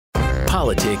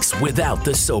Politics without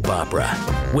the soap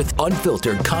opera, with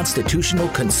unfiltered constitutional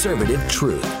conservative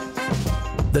truth.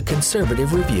 The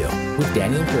Conservative Review with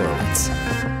Daniel Horowitz.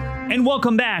 And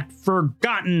welcome back,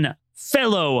 forgotten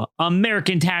fellow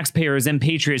American taxpayers and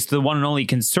patriots, to the one and only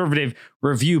Conservative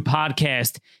Review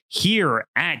podcast here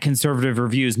at Conservative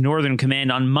Review's Northern Command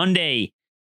on Monday.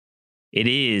 It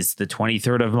is the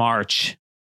 23rd of March,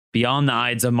 beyond the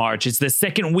Ides of March. It's the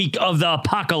second week of the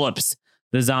apocalypse,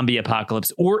 the zombie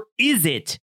apocalypse. Or is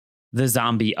it the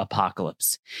zombie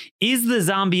apocalypse? Is the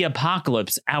zombie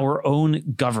apocalypse our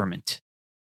own government?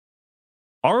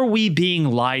 Are we being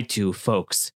lied to,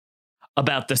 folks,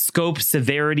 about the scope,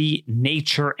 severity,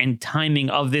 nature, and timing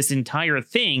of this entire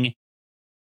thing,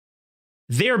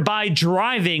 thereby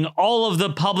driving all of the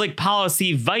public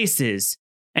policy vices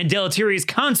and deleterious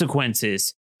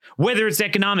consequences, whether it's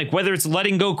economic, whether it's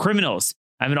letting go criminals?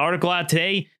 I have an article out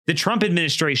today. The Trump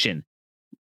administration,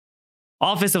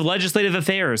 Office of Legislative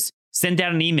Affairs, sent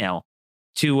out an email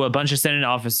to a bunch of Senate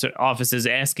offices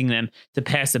asking them to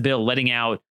pass a bill letting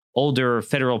out older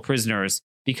federal prisoners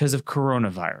because of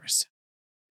coronavirus.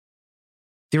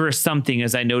 There is something,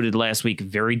 as I noted last week,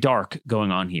 very dark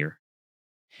going on here.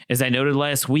 As I noted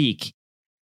last week,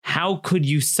 how could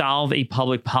you solve a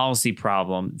public policy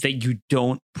problem that you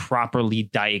don't properly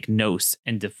diagnose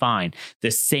and define?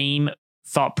 The same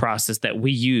thought process that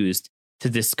we used to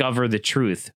discover the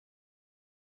truth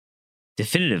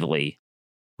definitively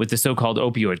with the so-called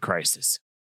opioid crisis.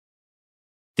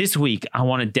 This week, I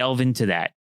want to delve into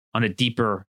that on a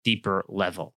deeper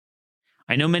level.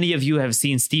 I know many of you have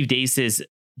seen Steve Deace's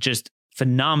just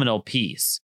phenomenal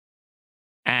piece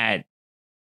at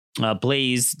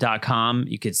blaze.com.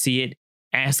 You could see it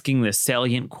asking the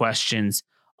salient questions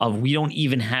of, we don't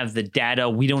even have the data.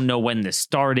 We don't know when this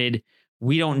started.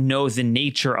 We don't know the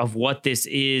nature of what this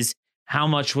is. How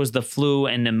much was the flu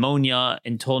and pneumonia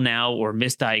until now, or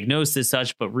misdiagnosed as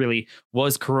such, but really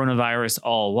was coronavirus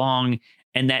all along.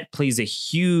 And that plays a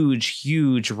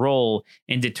huge role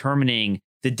in determining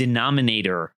the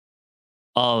denominator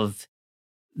of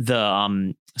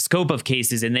the scope of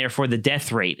cases, and therefore the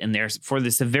death rate, and therefore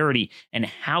the severity, and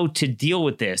how to deal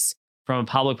with this from a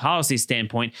public policy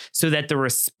standpoint, so that the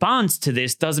response to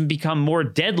this doesn't become more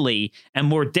deadly and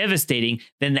more devastating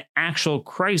than the actual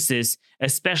crisis,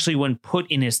 especially when put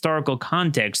in historical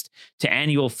context to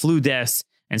annual flu deaths,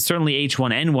 and certainly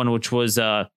H1N1, which was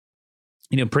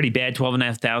pretty bad.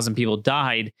 12,500 people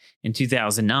died in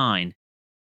 2009.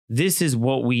 This is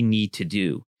what we need to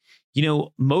do.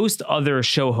 Most other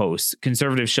show hosts,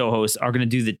 conservative show hosts, are going to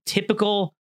do the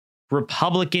typical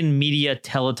Republican media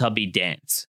Teletubby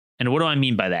dance. And what do I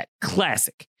mean by that?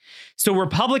 Classic. So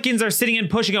Republicans are sitting and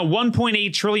pushing a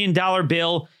 $1.8 trillion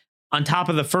bill on top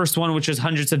of the first one, which was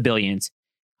hundreds of billions.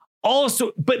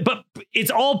 Also, but it's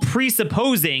all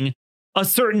presupposing a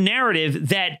certain narrative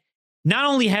that not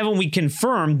only haven't we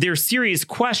confirmed, there's serious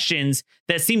questions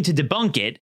that seem to debunk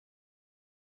it.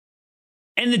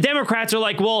 And the Democrats are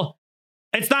like, well,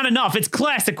 it's not enough. It's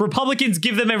classic. Republicans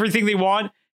give them everything they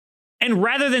want. And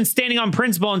rather than standing on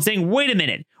principle and saying, wait a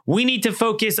minute, we need to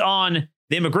focus on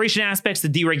the immigration aspects, the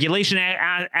deregulation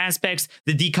aspects,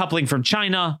 the decoupling from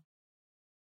China,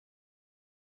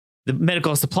 the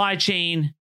medical supply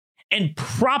chain, and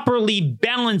properly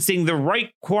balancing the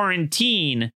right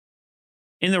quarantine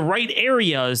in the right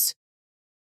areas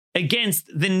against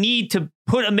the need to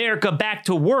put America back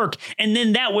to work. And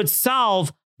then that would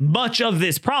solve much of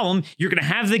this problem. You're going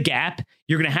to have the gap.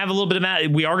 You're going to have a little bit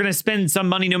of, we are going to spend some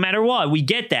money no matter what. We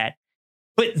get that.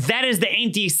 But that is the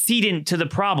antecedent to the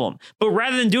problem. But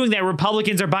rather than doing that,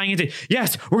 Republicans are buying into,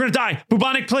 yes, we're going to die.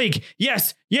 Bubonic plague.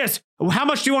 Yes. How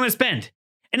much do you want to spend?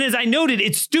 And as I noted,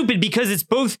 it's stupid because it's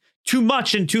both too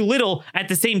much and too little at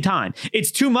the same time.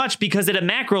 It's too much because at a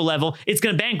macro level, it's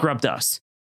going to bankrupt us.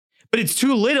 But it's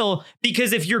too little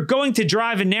because if you're going to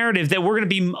drive a narrative that we're going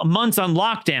to be months on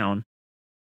lockdown,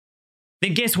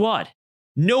 then guess what?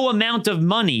 No amount of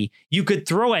money you could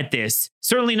throw at this,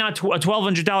 certainly not a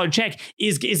 $1,200 check,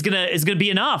 is gonna be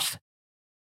enough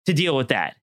to deal with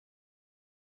that.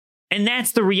 And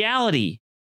that's the reality.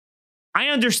 I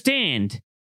understand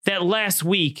that last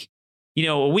week,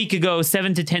 a week ago,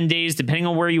 7 to 10 days, depending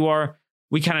on where you are,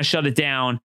 we kind of shut it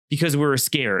down because we were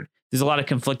scared. There's a lot of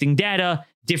conflicting data,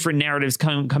 different narratives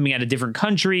coming out of different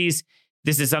countries.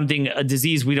 This is a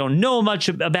disease we don't know much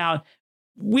about.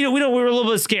 We're a little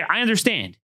bit scared. I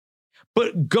understand.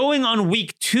 But going on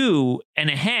week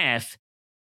 2.5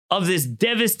 of this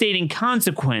devastating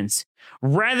consequence,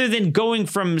 rather than going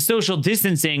from social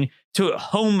distancing to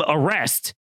home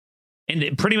arrest,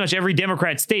 and pretty much every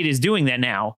Democrat state is doing that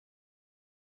now,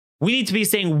 we need to be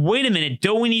saying, wait a minute,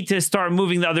 don't we need to start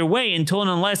moving the other way until and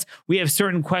unless we have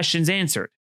certain questions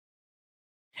answered?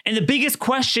 And the biggest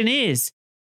question is,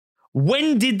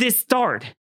 when did this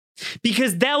start?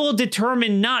 Because that will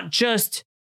determine not just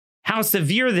how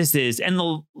severe this is and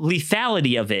the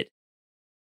lethality of it,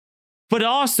 but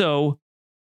also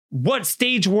what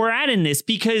stage we're at in this.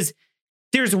 Because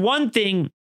there's one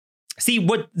thing, see,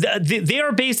 what they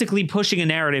are basically pushing a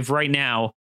narrative right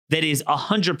now that is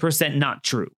 100% not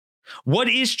true. What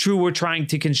is true, we're trying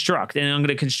to construct, and I'm going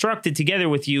to construct it together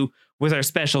with you with our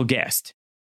special guest.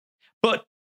 But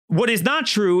what is not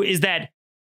true is that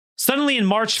suddenly in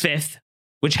March 5th,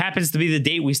 which happens to be the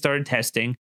date we started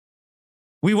testing,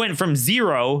 we went from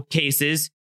 0 cases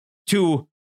to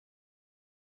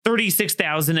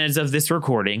 36,000 as of this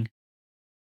recording.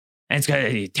 And it's got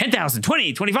 10,000,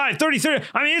 20, 25, 30, 30.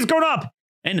 I mean, it's going up.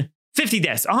 And 50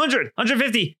 deaths, 100,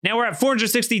 150. Now we're at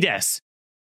 460 deaths.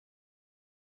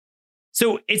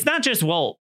 So it's not just,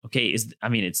 well, okay,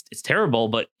 it's terrible,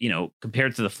 but,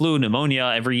 compared to the flu,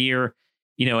 pneumonia every year,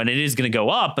 and it is going to go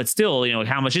up, but still,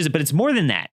 how much is it? But it's more than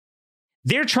that.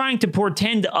 They're trying to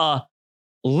portend a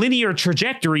linear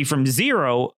trajectory from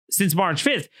 0 since March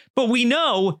 5th. But we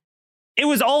know it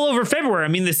was all over February. I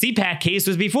mean, the CPAC case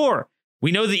was before.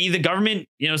 We know that the government,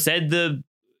 said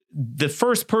the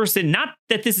first person, not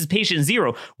that this is patient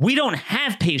 0. We don't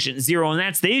have patient 0, and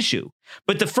that's the issue.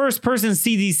 But the first person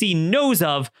CDC knows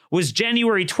of was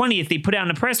January 20th. They put out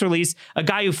in a press release, a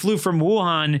guy who flew from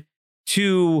Wuhan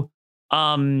to,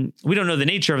 we don't know the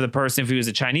nature of the person, if he was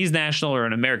a Chinese national or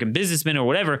an American businessman or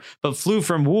whatever, but flew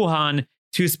from Wuhan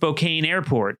to Spokane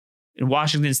Airport in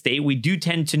Washington State. We do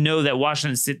tend to know that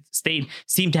Washington State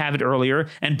seemed to have it earlier.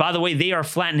 And by the way, they are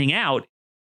flattening out,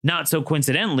 not so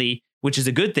coincidentally, which is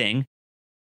a good thing.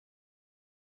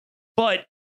 But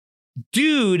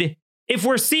dude, if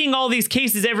we're seeing all these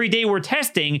cases every day we're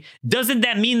testing, doesn't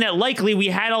that mean that likely we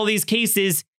had all these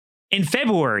cases in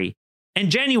February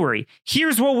and January?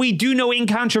 Here's what we do know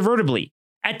incontrovertibly.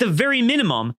 At the very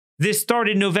minimum, this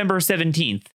started November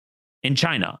 17th in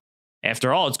China.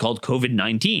 After all, it's called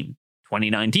COVID-19,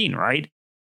 2019, right?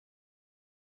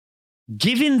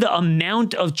 Given the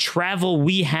amount of travel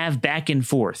we have back and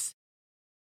forth,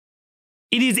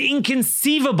 it is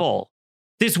inconceivable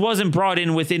this wasn't brought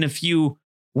in within a few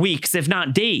weeks, if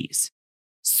not days.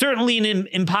 Certainly an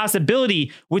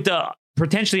impossibility with the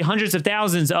potentially hundreds of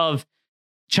thousands of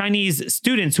Chinese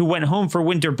students who went home for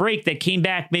winter break that came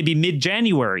back maybe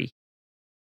mid-January,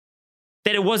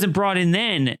 that it wasn't brought in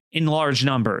then in large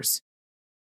numbers.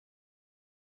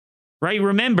 Right?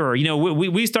 Remember,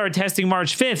 we started testing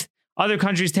March 5th. Other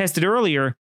countries tested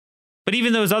earlier. But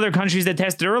even those other countries that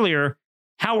tested earlier,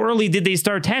 how early did they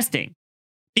start testing?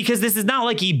 Because this is not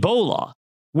like Ebola,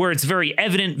 where it's very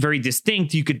evident, very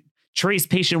distinct. You could trace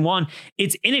patient 1.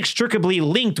 It's inextricably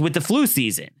linked with the flu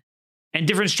season and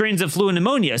different strains of flu and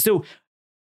pneumonia. So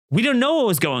we don't know what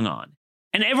was going on.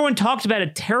 And everyone talked about a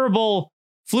terrible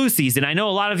flu season. I know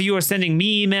a lot of you are sending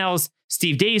me emails,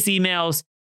 Steve Deace emails.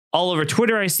 All over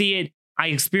Twitter, I see it. I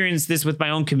experienced this with my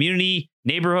own community,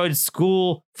 neighborhood,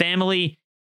 school, family.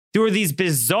 There were these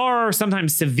bizarre,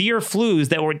 sometimes severe flus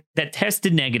that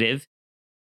tested negative,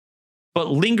 but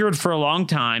lingered for a long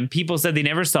time. People said they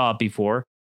never saw it before.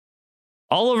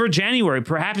 All over January,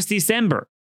 perhaps December.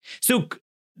 So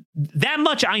that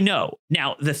much I know.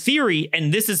 Now, the theory,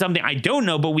 and this is something I don't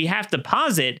know, but we have to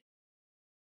posit,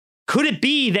 could it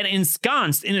be that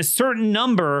ensconced in a certain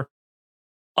number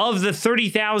of the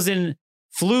 30,000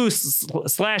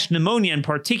 flu/pneumonia, and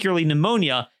particularly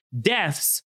pneumonia,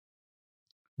 deaths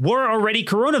were already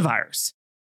coronavirus?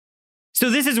 So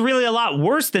this is really a lot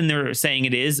worse than they're saying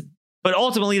it is, but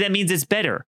ultimately that means it's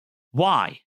better.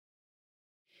 Why?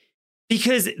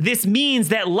 Because this means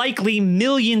that likely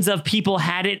millions of people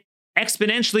had it,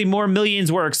 exponentially more millions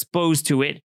were exposed to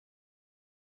it.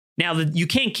 Now, you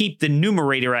can't keep the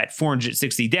numerator at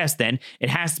 460 deaths then. It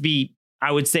has to be,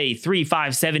 I would say, 3,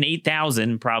 5, 7,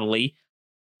 8,000 probably.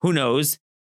 Who knows?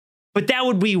 But that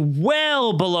would be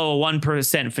well below a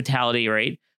 1% fatality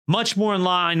rate, much more in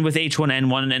line with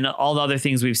H1N1 and all the other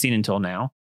things we've seen until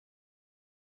now.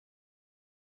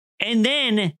 And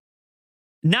then,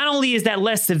 not only is that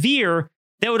less severe,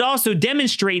 that would also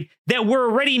demonstrate that we're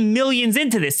already millions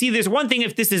into this. See, there's one thing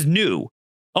if this is new.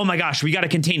 Oh my gosh, we got to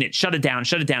contain it. Shut it down,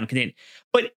 contain it.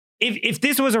 But if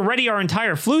this was already our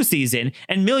entire flu season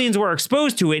and millions were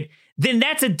exposed to it, then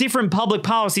that's a different public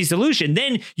policy solution.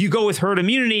 Then you go with herd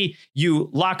immunity, you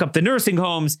lock up the nursing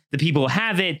homes, the people who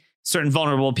have it, certain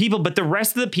vulnerable people, but the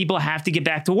rest of the people have to get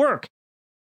back to work.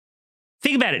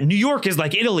 Think about it. New York is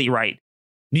like Italy, right?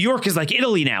 New York is like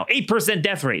Italy now, 8%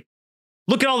 death rate.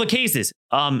 Look at all the cases.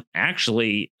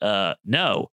 Actually,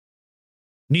 no.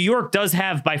 New York does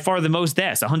have by far the most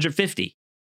deaths, 150.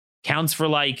 Counts for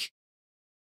like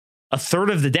a third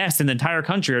of the deaths in the entire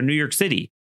country are New York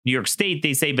City. New York State,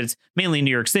 they say, but it's mainly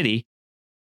New York City.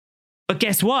 But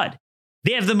guess what?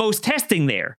 They have the most testing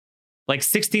there, like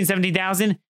 16,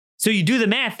 17,000. So you do the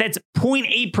math, that's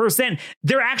 0.8%.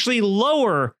 They're actually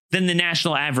lower than the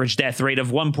national average death rate of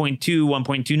 1.2,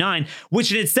 1.29,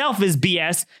 which in itself is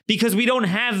BS because we don't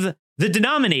have the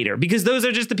denominator, because those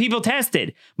are just the people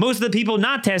tested. Most of the people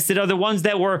not tested are the ones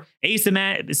that were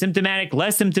asymptomatic,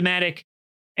 less symptomatic,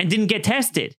 and didn't get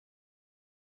tested.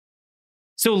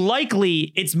 So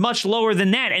likely it's much lower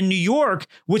than that. And New York,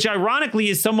 which ironically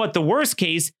is somewhat the worst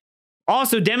case,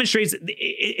 also demonstrates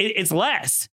it's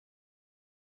less.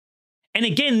 And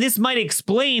again, this might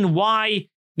explain why,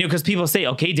 because people say,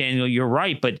 okay, Daniel, you're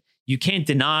right, but you can't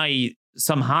deny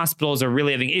some hospitals are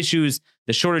really having issues.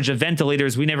 The shortage of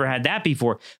ventilators, we never had that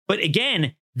before. But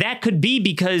again, that could be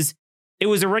because it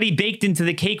was already baked into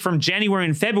the cake from January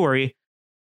and February.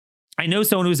 I know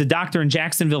someone who's a doctor in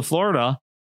Jacksonville, Florida,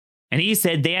 and he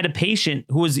said they had a patient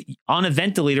who was on a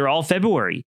ventilator all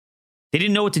February. They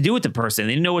didn't know what to do with the person.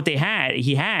 They didn't know what he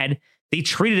had. They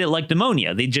treated it like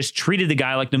pneumonia. They just treated the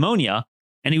guy like pneumonia,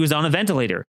 and he was on a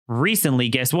ventilator. Recently,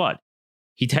 guess what?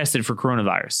 He tested for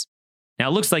coronavirus. Now,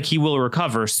 it looks like he will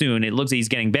recover soon. It looks like he's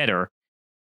getting better.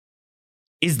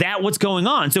 Is that what's going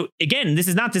on? So again, this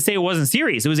is not to say it wasn't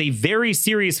serious. It was a very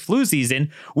serious flu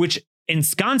season, which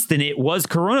ensconced in it was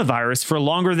coronavirus for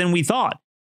longer than we thought.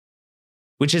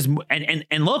 Which is,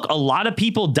 and look, a lot of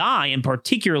people die, and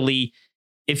particularly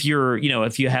if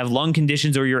if you have lung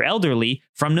conditions or you're elderly,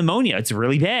 from pneumonia. It's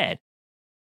really bad.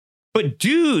 But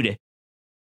dude,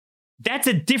 that's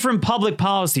a different public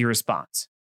policy response.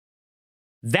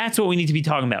 That's what we need to be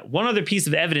talking about. One other piece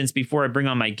of evidence before I bring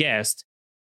on my guest.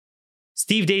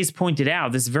 Steve Deace pointed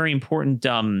out this very important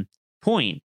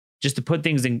point, just to put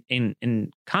things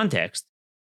in context.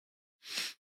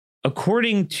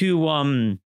 According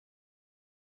to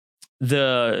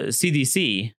the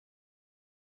CDC,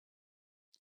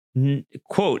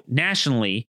 quote,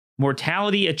 nationally,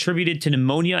 mortality attributed to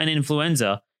pneumonia and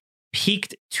influenza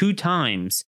peaked 2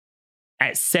 times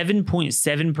at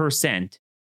 7.7%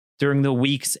 during the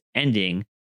weeks ending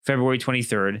February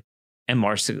 23rd and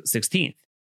March 16th.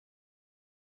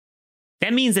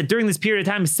 That means that during this period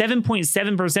of time,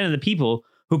 7.7% of the people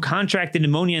who contracted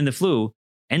pneumonia and the flu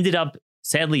ended up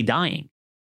sadly dying.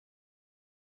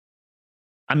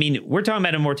 I mean, we're talking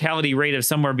about a mortality rate of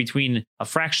somewhere between a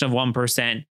fraction of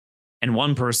 1% and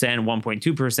 1%,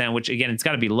 1.2%, which again, it's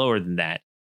got to be lower than that.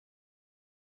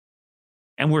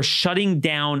 And we're shutting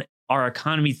down our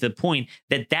economy to the point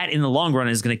that in the long run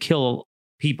is going to kill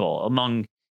people, among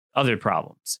other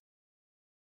problems.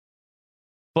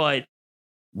 But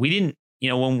we didn't,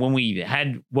 when we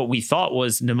had what we thought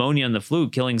was pneumonia and the flu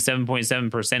killing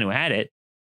 7.7% who had it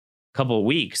a couple of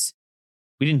weeks,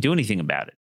 we didn't do anything about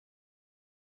it.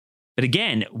 But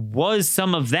again, was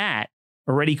some of that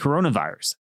already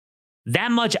coronavirus?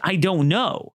 That much I don't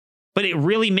know, but it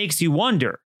really makes you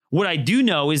wonder. What I do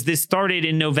know is this started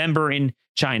in November in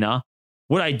China.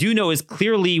 What I do know is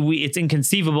clearly it's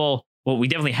inconceivable. Well, we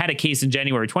definitely had a case in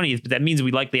January 20th, but that means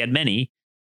we likely had many.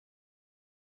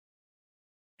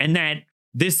 And that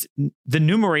the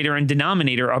numerator and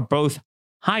denominator are both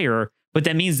higher, but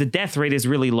that means the death rate is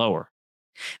really lower.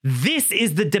 This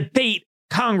is the debate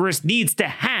Congress needs to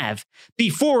have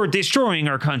before destroying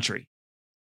our country.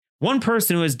 One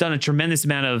person who has done a tremendous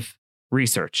amount of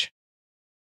research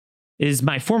is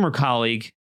my former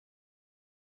colleague,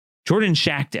 Jordan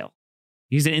Schachtel.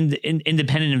 He's an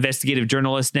independent investigative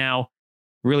journalist now,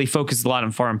 really focused a lot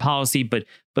on foreign policy, but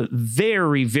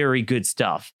very, very good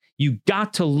stuff. You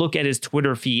got to look at his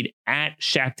Twitter feed at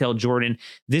Schachtel Jordan.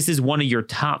 This is one of your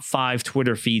top 5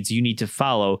 Twitter feeds you need to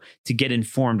follow to get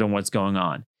informed on what's going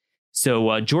on.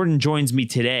 So Jordan joins me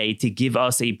today to give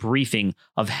us a briefing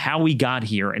of how we got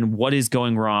here and what is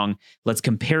going wrong. Let's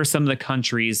compare some of the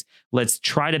countries. Let's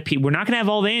try to, we're not going to have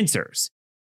all the answers,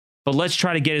 but let's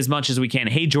try to get as much as we can.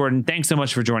 Hey, Jordan, thanks so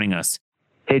much for joining us.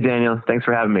 Hey, Daniel, thanks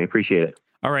for having me. Appreciate it.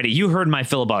 All righty. You heard my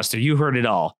filibuster. You heard it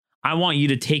all. I want you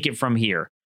to take it from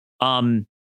here. Something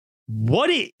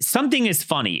is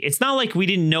funny. It's not like we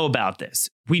didn't know about this.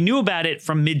 We knew about it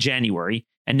from mid-January,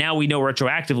 and now we know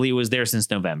retroactively it was there since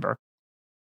November.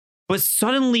 But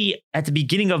suddenly, at the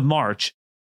beginning of March,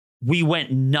 we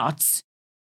went nuts,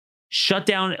 shut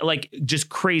down like just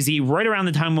crazy right around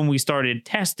the time when we started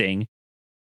testing.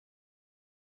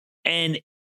 And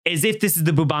as if this is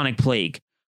the bubonic plague.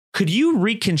 Could you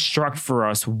reconstruct for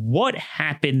us what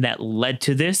happened that led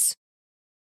to this?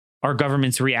 our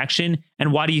government's reaction,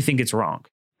 and why do you think it's wrong?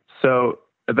 So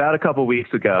about a couple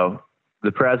weeks ago,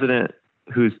 the president,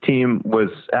 whose team was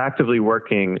actively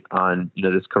working on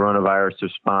this coronavirus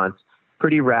response,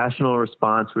 pretty rational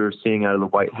response we were seeing out of the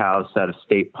White House, out of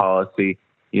state policy.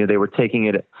 They were taking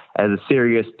it as a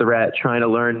serious threat, trying to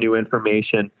learn new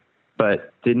information,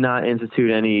 but did not institute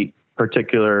any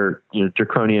particular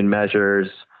draconian measures.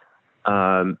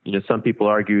 Some people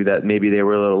argue that maybe they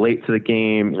were a little late to the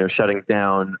game, shutting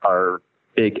down our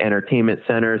big entertainment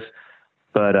centers.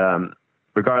 But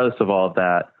regardless of all of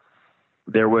that,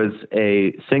 there was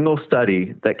a single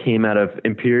study that came out of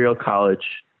Imperial College,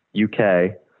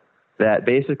 UK, that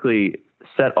basically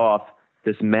set off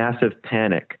this massive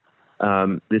panic.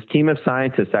 This team of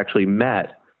scientists actually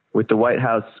met with the White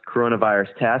House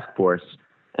Coronavirus Task Force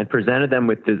and presented them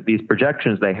with these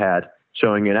projections they had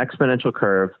showing an exponential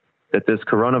curve that this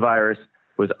coronavirus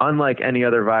was unlike any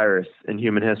other virus in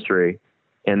human history.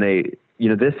 And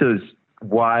this is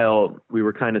while we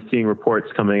were kind of seeing reports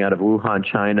coming out of Wuhan,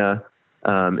 China.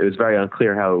 It was very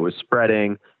unclear how it was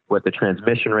spreading, what the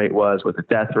transmission rate was, what the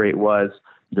death rate was.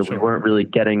 Sure. We weren't really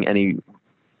getting any.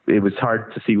 It was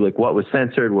hard to see what was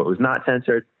censored, what was not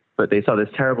censored. But they saw this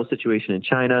terrible situation in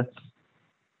China,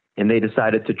 and they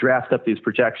decided to draft up these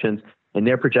projections. And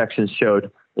their projections showed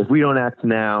if we don't act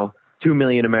now, 2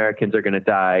 million Americans are going to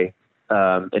die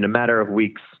in a matter of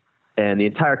weeks. And the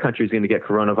entire country is going to get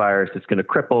coronavirus. It's going to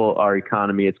cripple our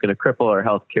economy. It's going to cripple our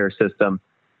healthcare system.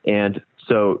 And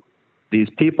so these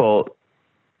people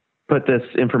put this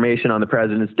information on the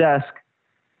president's desk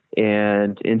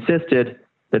and insisted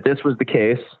that this was the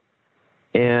case.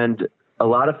 And a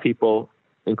lot of people,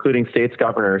 including states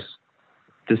governors,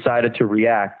 decided to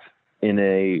react in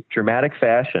a dramatic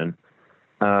fashion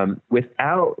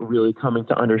without really coming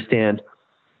to understand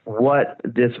what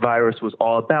this virus was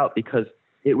all about, because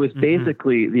it was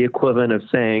basically the equivalent of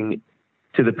saying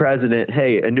to the president,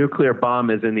 hey, a nuclear bomb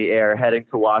is in the air heading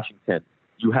to Washington.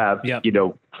 You have,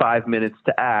 5 minutes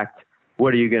to act.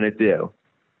 What are you going to do?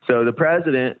 So the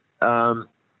president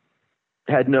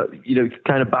had no,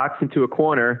 kind of boxed into a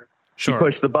corner. Sure. He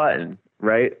pushed the button,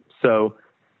 right? So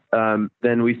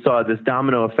then we saw this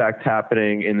domino effect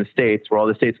happening in the states where all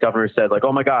the states governors said like,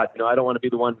 oh my God, I don't want to be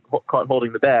the one caught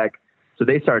holding the bag. So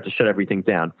they started to shut everything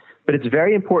down. But it's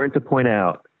very important to point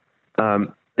out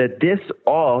that this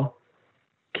all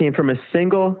came from a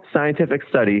single scientific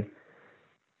study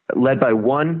led by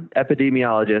one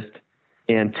epidemiologist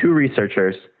and two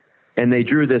researchers. And they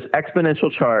drew this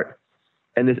exponential chart,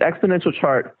 and this exponential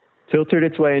chart filtered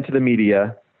its way into the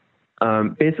media,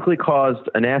 basically caused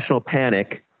a national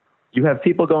panic. You have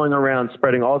people going around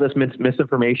spreading all this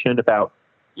misinformation about,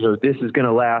 this is going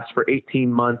to last for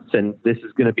 18 months and this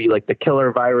is going to be like the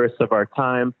killer virus of our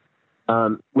time,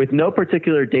 with no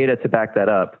particular data to back that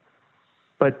up.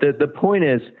 But the point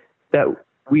is that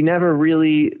we never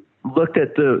really looked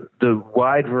at the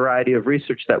wide variety of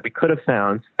research that we could have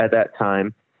found at that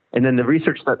time. And then the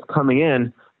research that's coming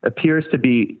in appears to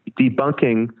be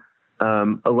debunking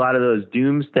a lot of those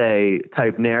doomsday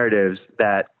type narratives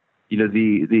that,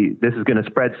 this is going to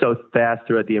spread so fast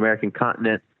throughout the American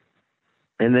continent.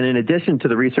 And then in addition to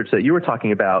the research that you were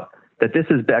talking about, that this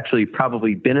has actually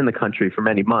probably been in the country for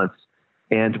many months,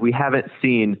 and we haven't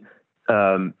seen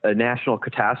a national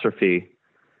catastrophe.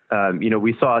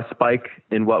 We saw a spike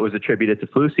in what was attributed to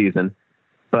flu season,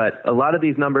 but a lot of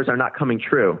these numbers are not coming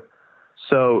true.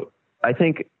 So I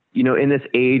think, in this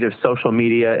age of social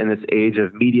media, in this age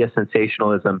of media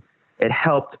sensationalism, it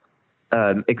helped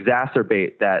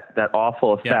exacerbate that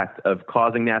awful effect of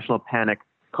causing national panic,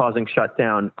 causing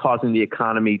shutdown, causing the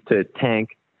economy to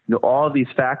tank. All of these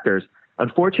factors,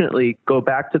 unfortunately, go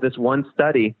back to this one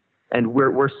study, and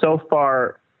we're so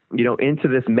far, into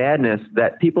this madness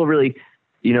that people really,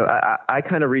 I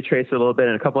kind of retrace it a little bit,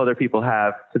 and a couple other people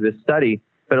have, to this study,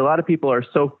 but a lot of people are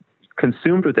so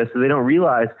consumed with this that they don't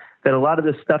realize that a lot of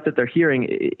the stuff that they're hearing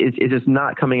is just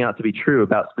not coming out to be true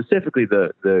about specifically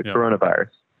the coronavirus.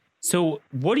 So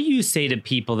what do you say to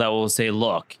people that will say,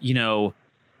 look,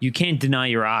 you can't deny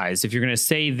your eyes. If you're going to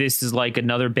say this is like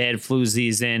another bad flu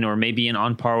season or maybe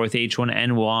on par with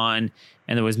H1N1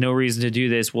 and there was no reason to do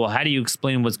this, well, how do you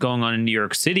explain what's going on in New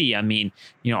York City? I mean,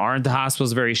 aren't the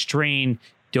hospitals very strained?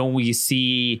 Don't we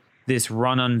see this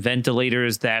run on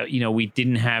ventilators that, we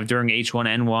didn't have during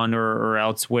H1N1 or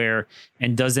elsewhere?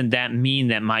 And doesn't that mean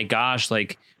that, my gosh,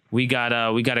 like we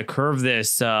gotta curve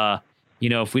this,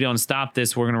 if we don't stop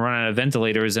this, we're going to run out of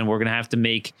ventilators and we're going to have to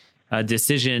make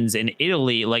decisions in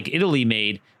Italy, like Italy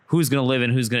made, who's going to live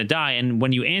and who's going to die. And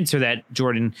when you answer that,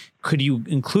 Jordan, could you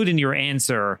include in your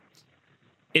answer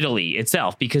Italy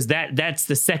itself, because that's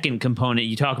the second component.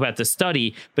 You talk about the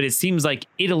study, but it seems like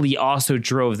Italy also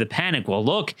drove the panic. Well,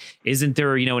 look, isn't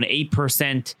there, an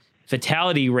 8%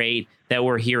 fatality rate that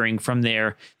we're hearing from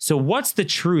there? So what's the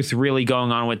truth really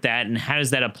going on with that? And how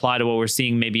does that apply to what we're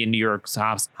seeing maybe in New York's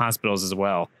hospitals as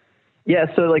well?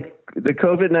 Yeah. So like the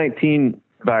COVID-19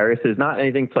 virus is not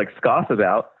anything to like scoff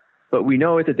about, but we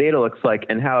know what the data looks like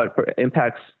and how it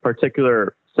impacts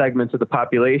particular segments of the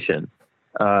population.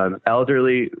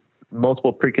 Elderly,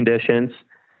 multiple preconditions.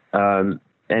 And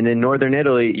in Northern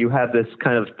Italy, you have this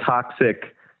kind of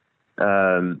toxic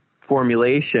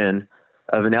formulation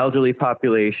of an elderly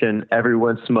population.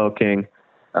 Everyone's smoking.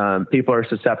 People are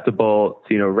susceptible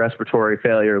to, respiratory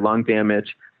failure, lung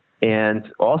damage.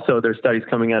 And also there's studies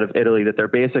coming out of Italy that they're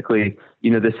basically,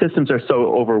 the systems are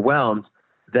so overwhelmed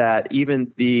that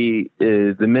even the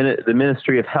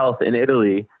Ministry of Health in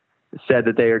Italy said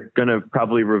that they are going to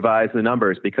probably revise the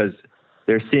numbers because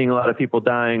they're seeing a lot of people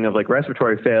dying of like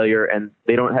respiratory failure, and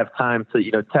they don't have time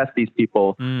to, test these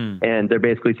people. And they're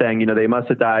basically saying, they must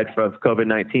have died from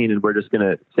COVID-19 and we're just going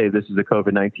to say this is a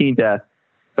COVID-19 death.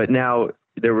 But now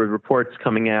there were reports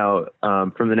coming out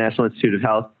from the National Institute of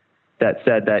Health that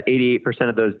said that 88%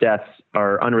 of those deaths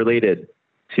are unrelated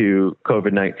to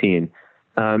COVID-19.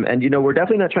 And, we're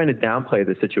definitely not trying to downplay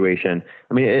the situation.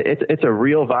 I mean, it's a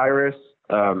real virus.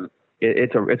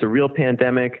 It's a real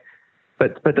pandemic,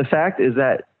 but the fact is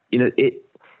that,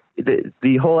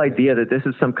 the whole idea that this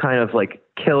is some kind of like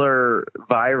killer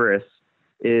virus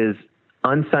is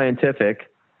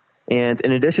unscientific. And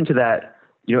in addition to that,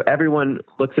 everyone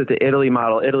looks at the Italy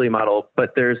model,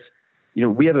 but there's,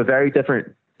 we have a very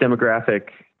different demographic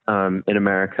in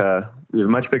America. We have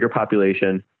a much bigger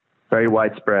population, very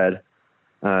widespread.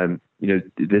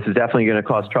 This is definitely going to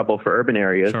cause trouble for urban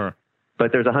areas. Sure.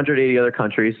 But there's 180 other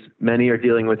countries. Many are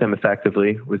dealing with them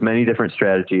effectively with many different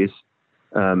strategies,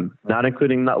 not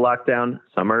including lockdown.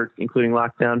 Some are including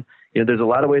lockdown. There's a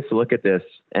lot of ways to look at this.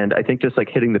 And I think just like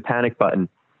hitting the panic button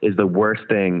is the worst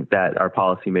thing that our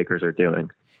policymakers are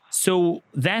doing. So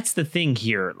that's the thing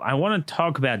here. I want to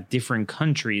talk about different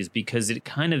countries because it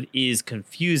kind of is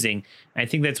confusing. I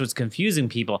think that's what's confusing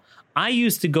people. I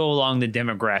used to go along the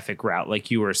demographic route, like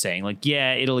you were saying, like,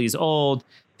 yeah, Italy's old.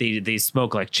 They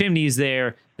smoke like chimneys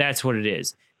there. That's what it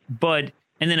is. And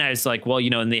then I was like, well,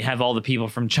 and they have all the people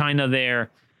from China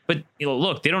there. But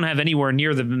look, they don't have anywhere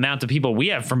near the amount of people we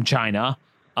have from China.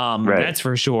 Right. That's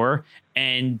for sure.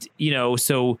 And,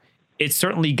 so it's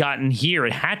certainly gotten here.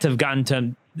 It had to have gotten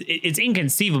to, it's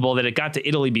inconceivable that it got to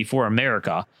Italy before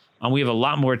America. We have a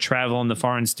lot more travel in the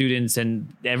foreign students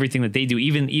and everything that they do.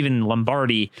 Even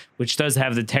Lombardy, which does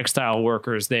have the textile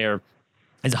workers there,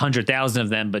 is 100,000 of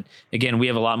them. But again, we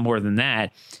have a lot more than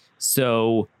that.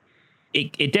 So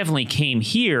it definitely came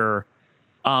here.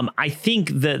 I think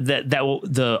that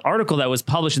the article that was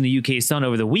published in the UK Sun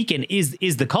over the weekend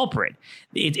is the culprit.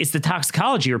 It's the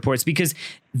toxicology reports, because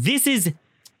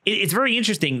it's very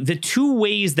interesting. The two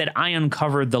ways that I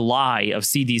uncovered the lie of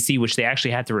CDC, which they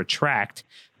actually had to retract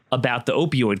about the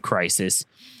opioid crisis,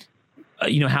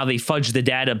 how they fudged the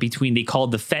data between, they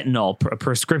called the fentanyl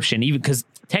prescription, even because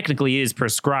technically it is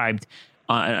prescribed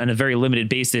on a very limited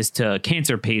basis to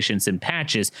cancer patients in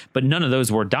patches, but none of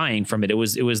those were dying from it. It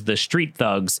was the street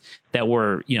thugs that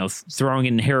were, throwing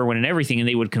in heroin and everything, and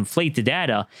they would conflate the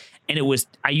data. And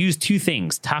I used two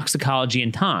things, toxicology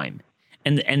and time.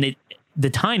 And the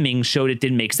timing showed it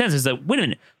didn't make sense. I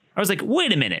was like,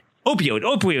 wait a minute,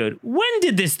 opioid, when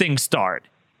did this thing start?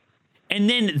 And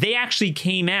then they actually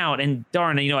came out, and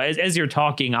darn, as you're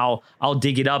talking, I'll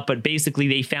dig it up. But basically,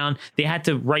 they found they had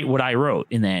to write what I wrote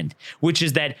in the end, which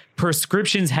is that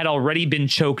prescriptions had already been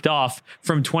choked off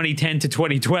from 2010 to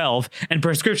 2012, and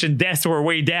prescription deaths were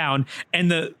way down,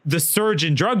 and the surge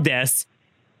in drug deaths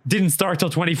didn't start till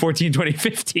 2014,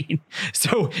 2015.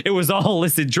 So it was all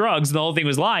illicit drugs, and the whole thing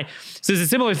was lie. So it's a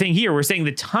similar thing here. We're saying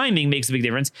the timing makes a big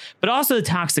difference, but also the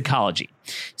toxicology.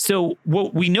 So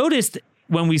what we noticed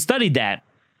when we studied that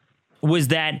was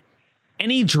that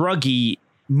any druggie,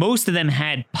 most of them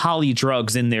had poly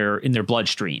drugs in their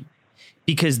bloodstream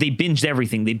because they binged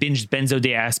everything. They binged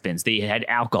benzodiazepines. They had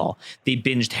alcohol. They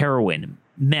binged heroin,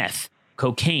 meth,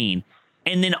 cocaine,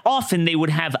 and then often they would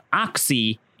have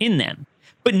oxy in them.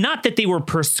 But not that they were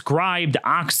prescribed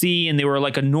oxy and they were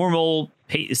like a normal,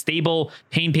 stable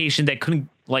pain patient that couldn't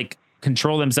like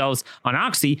control themselves on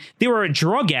oxy. They were a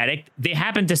drug addict. They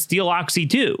happened to steal oxy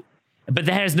too. But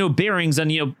that has no bearings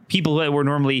on, people that were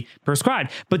normally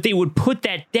prescribed. But they would put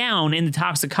that down in the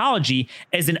toxicology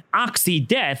as an oxy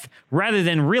death rather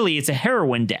than really it's a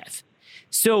heroin death.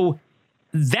 So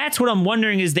that's what I'm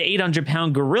wondering is the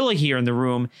 800-pound gorilla here in the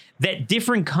room, that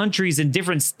different countries and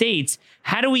different states,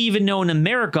 how do we even know in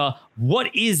America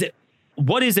what is a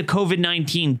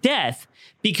COVID-19 death?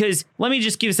 Because let me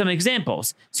just give some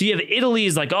examples. So you have Italy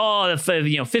is like,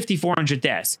 5,400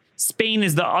 deaths. Spain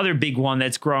is the other big one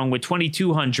that's growing with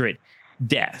 2,200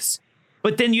 deaths.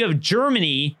 But then you have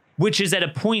Germany, which is at a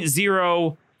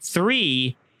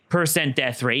 0.03%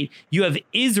 death rate. You have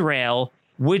Israel,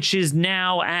 which is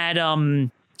now at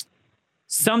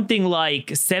something like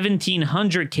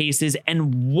 1,700 cases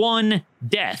and 1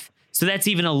 death. So that's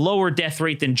even a lower death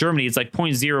rate than Germany. It's like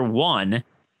 0.01,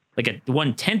 like a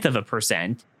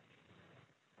 1/10%.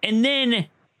 And then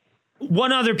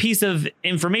one other piece of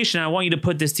information, I want you to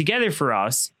put this together for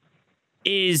us,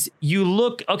 is you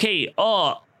look, Italy's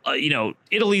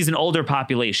an older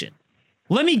population.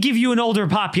 Let me give you an older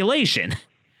population.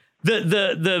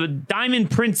 The Diamond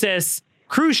Princess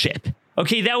cruise ship.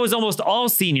 Okay, that was almost all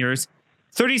seniors,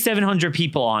 3,700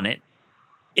 people on it.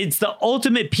 It's the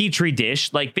ultimate petri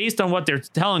dish. Like, based on what they're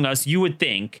telling us, you would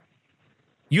think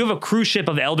you have a cruise ship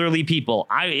of elderly people.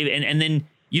 And then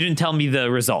you didn't tell me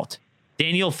the result.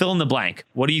 Daniel, fill in the blank.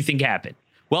 What do you think happened?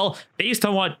 Well, based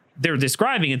on what they're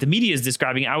describing it, the media is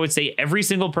describing it, I would say every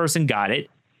single person got it.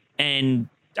 And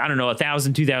I don't know,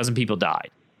 1,000, 2,000 people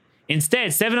died.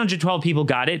 Instead, 712 people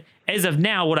got it. As of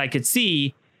now, what I could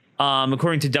see,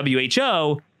 according to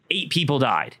WHO, 8 people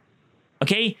died.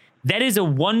 Okay, that is a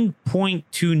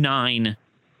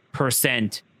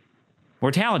 1.29%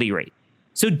 mortality rate.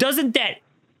 So doesn't that,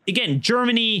 again,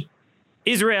 Germany,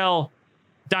 Israel,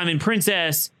 Diamond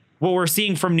Princess, what we're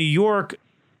seeing from New York,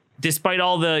 despite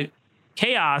all the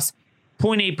chaos,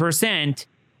 0.8%,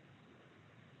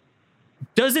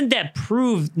 doesn't that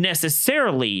prove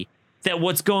necessarily that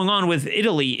what's going on with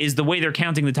Italy is the way they're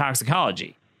counting the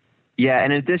toxicology? Yeah,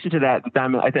 and in addition to that, the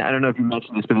Diamond, I don't know if you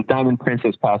mentioned this, but the Diamond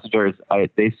Princess passengers,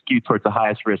 they skew towards the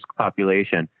highest risk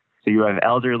population. So you have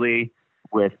elderly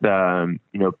with,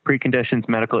 preconditions,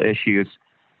 medical issues.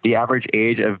 The average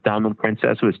age of Diamond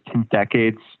Princess was 2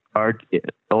 decades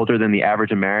older than the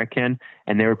average American,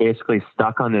 and they were basically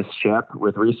stuck on this ship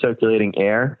with recirculating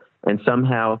air. And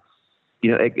somehow,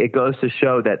 it goes to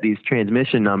show that these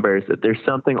transmission numbers, that there's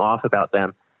something off about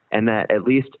them, and that at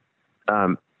least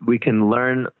we can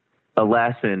learn a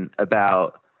lesson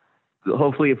about,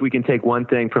 hopefully if we can take one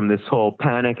thing from this whole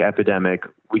panic epidemic,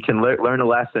 we can learn a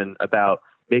lesson about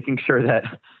making sure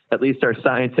that at least our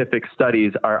scientific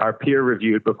studies are peer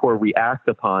reviewed before we act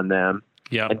upon them.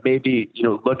 Yeah. And maybe,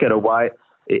 look at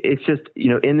it's just,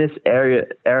 in this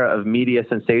era of media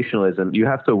sensationalism, you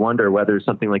have to wonder whether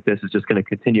something like this is just going to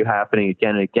continue happening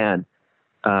again and again.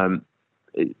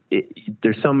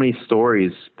 There's so many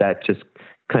stories that just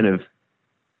kind of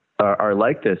are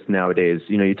like this nowadays.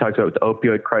 You talked about the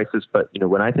opioid crisis, but,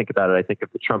 when I think about it, I think of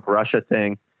the Trump-Russia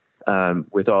thing,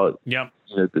 with all,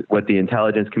 what the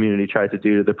intelligence community tried to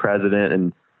do to the president.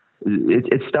 And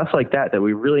it's stuff like that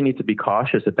we really need to be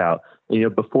cautious about.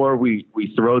 Before we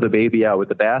throw the baby out with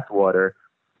the bathwater,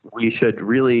 we should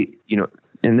really,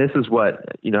 and this is what,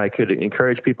 I could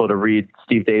encourage people to read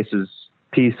Steve Deace's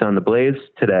piece on the Blaze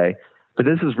today, but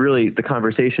this is really the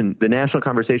conversation, the national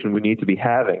conversation we need to be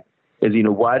having is,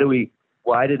 why did we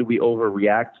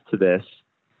overreact to this?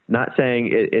 Not saying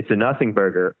it's a nothing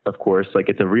burger, of course, like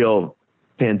it's a real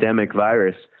pandemic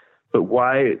virus, but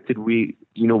why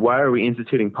are we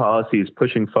instituting policies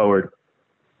pushing forward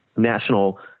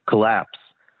national collapse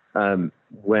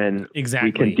when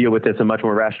we can deal with this in a much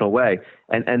more rational way?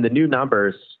 And the new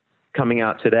numbers coming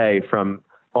out today from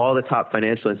all the top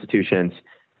financial institutions,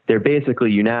 they're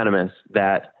basically unanimous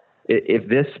that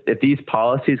if these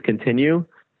policies continue,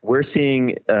 we're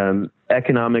seeing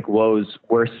economic woes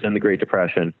worse than the Great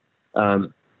Depression.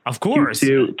 Of course.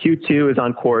 Q2 is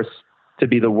on course to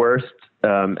be the worst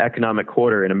economic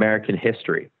quarter in American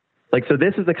history. So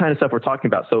this is the kind of stuff we're talking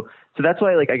about. So that's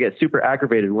why I get super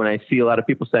aggravated when I see a lot of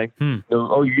people saying,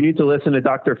 "Oh, you need to listen to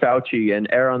Dr. Fauci and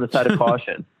err on the side of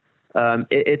caution."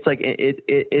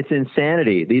 It's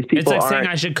insanity. These people. It's like saying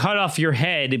I should cut off your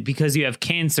head because you have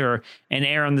cancer and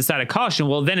err on the side of caution.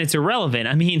 Well, then it's irrelevant.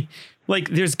 I mean,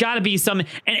 there's got to be some.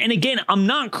 And again, I'm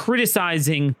not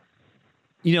criticizing,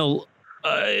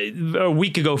 a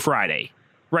week ago Friday.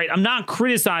 Right. I'm not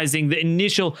criticizing the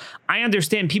initial. I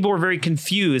understand people were very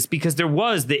confused because there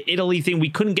was the Italy thing. We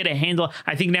couldn't get a handle.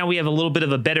 I think now we have a little bit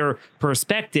of a better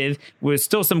perspective with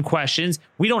still some questions.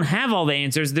 We don't have all the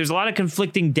answers. There's a lot of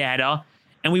conflicting data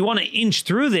and we want to inch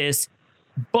through this.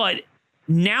 But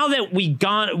now that we've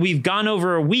gone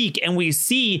over a week and we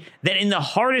see that in the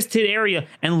hardest hit area,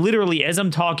 and literally as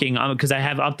I'm talking, because I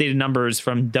have updated numbers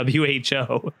from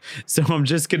WHO, so I'm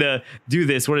just going to do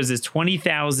this. What is this?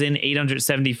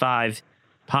 20,875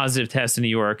 positive tests in New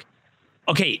York.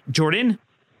 Okay, Jordan,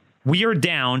 we are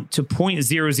down to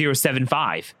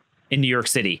 0.0075 in New York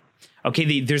City.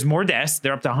 Okay, there's more deaths.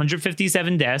 They're up to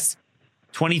 157 deaths,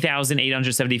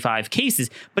 20,875 cases.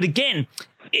 But again,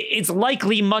 it's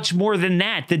likely much more than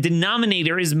that. The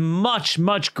denominator is much,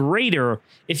 much greater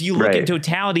if you look in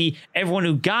totality, everyone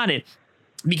who got it.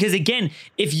 Because again,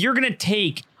 if you're going to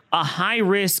take a high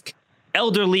risk,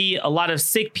 elderly, a lot of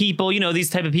sick people, these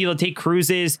type of people take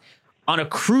cruises on a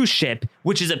cruise ship,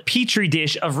 which is a petri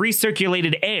dish of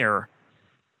recirculated air,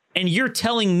 and you're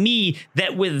telling me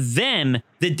that with them,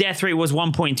 the death rate was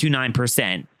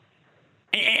 1.29%.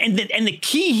 And the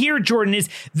key here, Jordan, is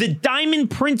the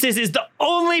Diamond Princess is the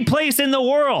only place in the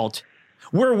world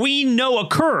where we know a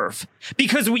curve,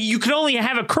 because you can only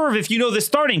have a curve if you know the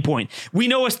starting point. We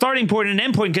know a starting point and an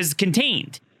end point because it's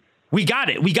contained. We got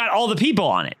it. We got all the people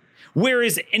on it.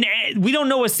 Whereas we don't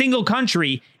know a single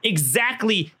country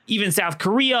exactly, even South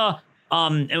Korea,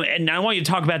 and I want you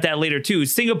to talk about that later too,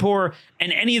 Singapore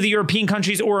and any of the European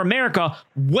countries or America.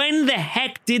 When the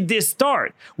heck did this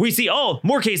start? We see,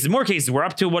 more cases. We're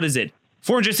up to,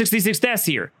 466 deaths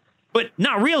here. But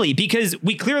not really, because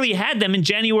we clearly had them in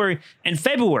January and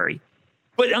February.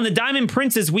 But on the Diamond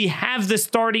Princess, we have the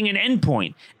starting and end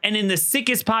point. And in the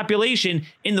sickest population,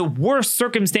 in the worst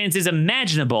circumstances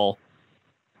imaginable,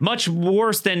 much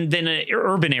worse than an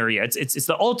urban area. It's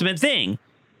the ultimate thing.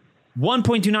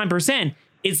 1.29%.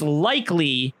 It's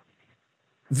likely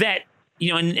that,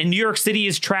 and New York City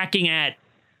is tracking at,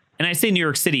 and I say New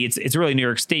York City, it's really New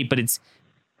York State, but it's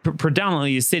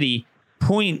predominantly a city,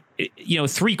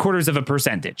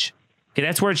 0.75%. Okay,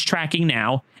 that's where it's tracking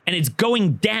now, and it's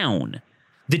going down.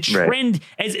 The trend,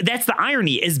 that's the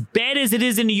irony, as bad as it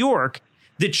is in New York,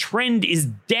 the trend is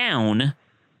down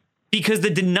because the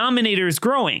denominator is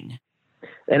growing.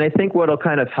 And I think what'll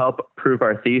kind of help prove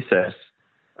our thesis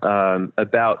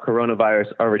about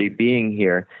coronavirus already being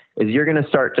here is you're going to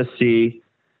start to see,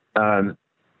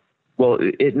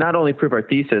 it not only prove our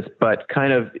thesis, but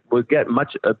kind of we'll get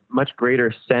a much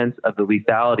greater sense of the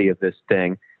lethality of this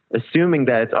thing, assuming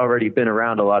that it's already been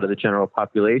around a lot of the general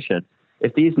population.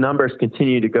 If these numbers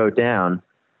continue to go down,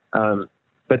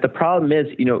 but the problem is,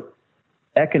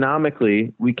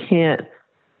 economically, we can't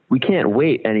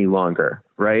wait any longer,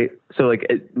 right? So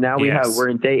now we're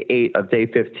in day 8 of day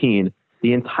 15.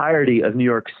 The entirety of New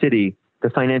York City, the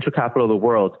financial capital of the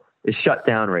world, is shut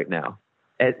down right now.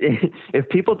 And if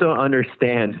people don't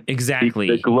understand exactly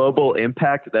the global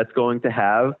impact that's going to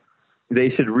have,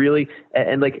 they should really,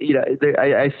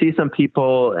 I see some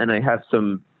people and I have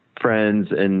some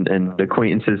friends and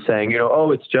acquaintances saying,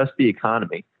 it's just the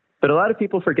economy. But a lot of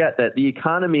people forget that the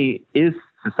economy is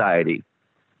society.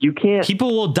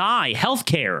 People will die.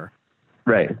 Healthcare.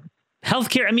 Right.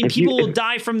 Healthcare. I mean, people will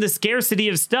die from the scarcity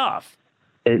of stuff.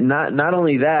 Not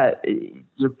only that,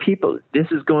 there's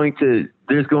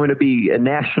going to be a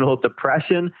national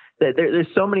depression. That there's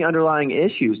so many underlying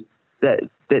issues that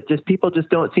just people just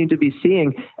don't seem to be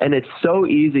seeing. And it's so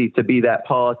easy to be that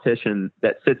politician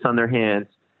that sits on their hands,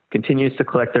 continues to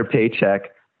collect their paycheck.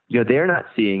 They're not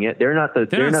seeing it. They're not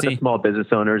the small business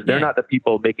owners. They're not the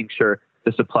people making sure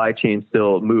the supply chain's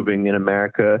still moving in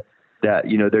America. That,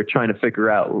 they're trying to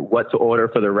figure out what to order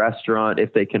for the restaurant,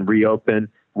 if they can reopen,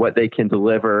 what they can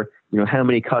deliver, how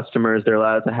many customers they're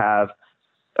allowed to have,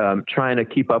 trying to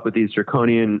keep up with these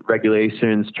draconian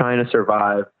regulations, trying to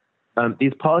survive.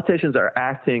 These politicians are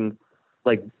acting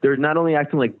they're not only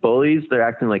acting like bullies, they're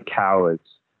acting like cowards.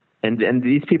 And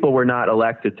these people were not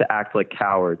elected to act like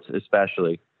cowards,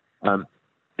 especially.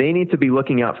 They need to be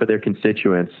looking out for their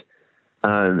constituents.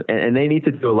 And they need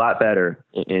to do a lot better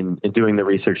in doing the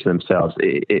research themselves.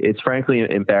 It's frankly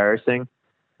embarrassing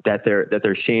that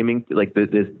they're shaming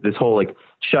this whole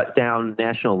shut down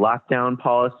national lockdown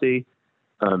policy.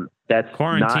 That's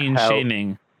quarantine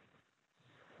shaming.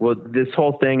 Well, this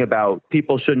whole thing about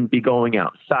people shouldn't be going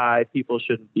outside, people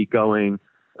shouldn't be going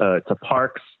to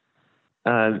parks.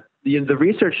 The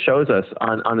research shows us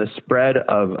on the spread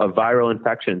of viral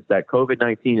infections that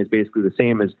COVID-19 is basically the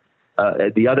same as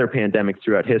the other pandemics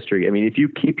throughout history. I mean, if you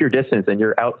keep your distance and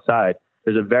you're outside,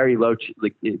 there's a very low,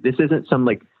 this isn't some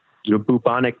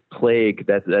bubonic plague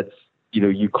that's,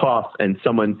 you cough and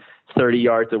someone 30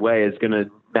 yards away is going to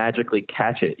magically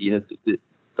catch it.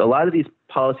 A lot of these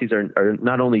policies are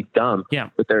not only dumb,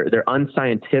 but they're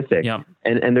unscientific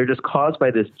and they're just caused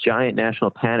by this giant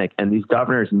national panic, and these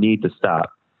governors need to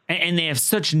stop. And they have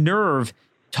such nerve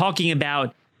talking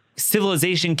about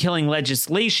civilization killing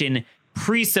legislation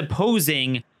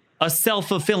presupposing a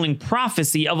self-fulfilling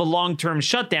prophecy of a long-term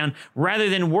shutdown rather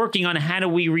than working on how do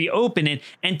we reopen it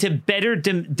and to better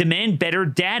demand better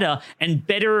data and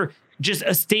better just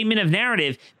a statement of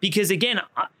narrative. Because again,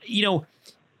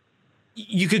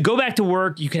 you could go back to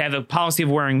work, you could have a policy of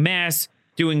wearing masks,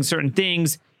 doing certain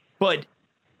things, but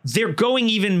they're going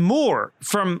even more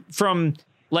from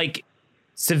like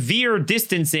severe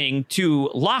distancing to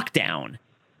lockdown.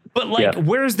 But like,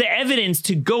 where's the evidence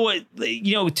to go,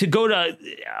 to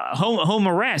home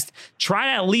arrest? Try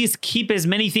to at least keep as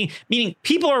many things, meaning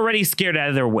people are already scared out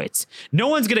of their wits. No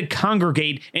one's going to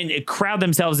congregate and crowd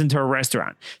themselves into a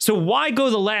restaurant. So why go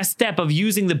the last step of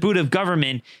using the boot of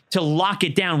government to lock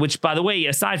it down, which, by the way,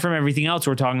 aside from everything else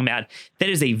we're talking about, that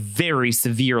is a very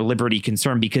severe liberty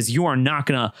concern because you are not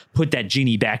going to put that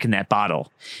genie back in that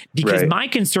bottle. Because my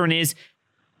concern is,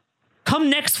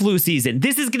 come next flu season,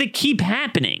 this is going to keep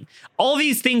happening. All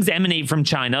these things emanate from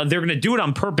China. They're going to do it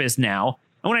on purpose now.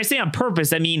 And when I say on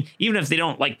purpose, I mean, even if they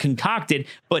don't like concoct it,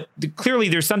 but clearly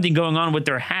there's something going on with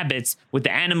their habits, with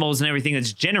the animals and everything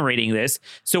that's generating this.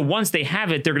 So once they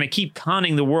have it, they're going to keep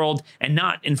conning the world and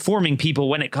not informing people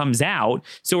when it comes out.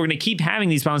 So we're going to keep having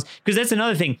these problems because that's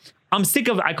another thing. I'm sick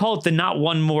of, I call it the not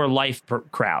one more life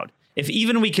crowd. If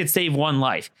even we could save one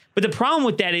life. But the problem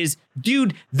with that is,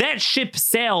 dude, that ship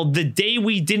sailed the day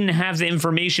we didn't have the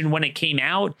information when it came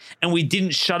out and we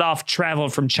didn't shut off travel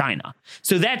from China.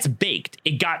 So that's baked.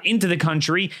 It got into the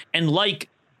country, and like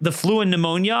the flu and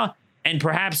pneumonia, and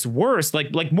perhaps worse,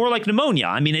 like more like pneumonia.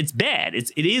 I mean, it's bad.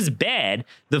 It is bad.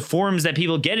 The forms that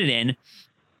people get it in,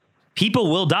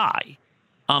 people will die.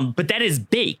 But that is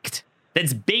baked.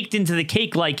 That's baked into the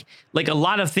cake like a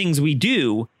lot of things we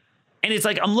do. And it's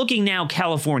like, I'm looking now,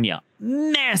 California,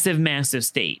 massive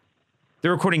state.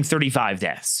 They're recording 35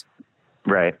 deaths.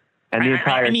 Right. And the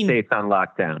entire state's on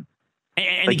lockdown.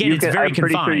 And like again, it's very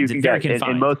confined.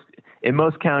 In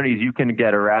most counties, you can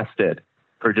get arrested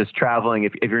for just traveling.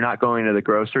 If you're not going to the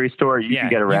grocery store, you can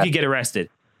get arrested. You can get arrested.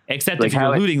 Except if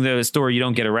you're looting the store, you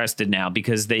don't get arrested now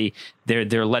because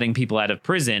they're letting people out of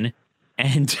prison.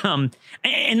 And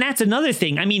that's another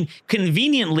thing. I mean,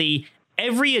 conveniently,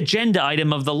 every agenda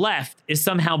item of the left is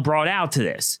somehow brought out to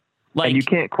this. And you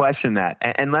can't question that.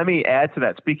 And let me add to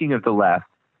that. Speaking of the left,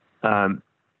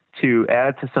 to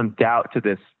add to some doubt to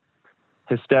this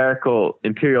hysterical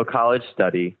Imperial College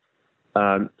study,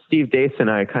 Steve Deace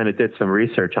and I kind of did some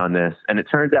research on this, and it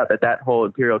turns out that whole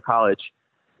Imperial College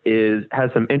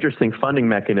has some interesting funding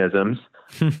mechanisms,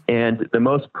 and the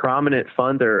most prominent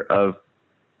funder of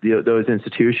those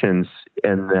institutions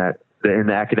in the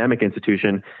academic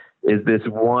institution is this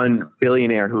one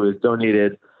billionaire who has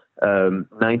donated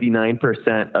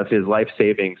 99% of his life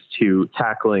savings to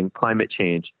tackling climate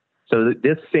change. So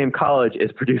this same college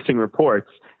is producing reports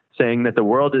saying that the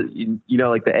world is,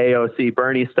 like the AOC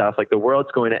Bernie stuff, like the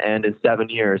world's going to end in 7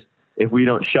 years if we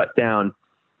don't shut down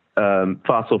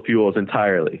fossil fuels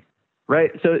entirely.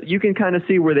 Right. So you can kind of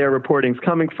see where their reporting's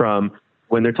coming from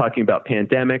when they're talking about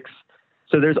pandemics.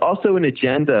 So there's also an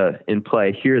agenda in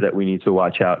play here that we need to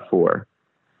watch out for.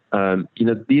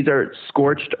 These are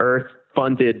scorched earth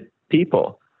funded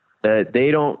people.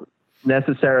 They don't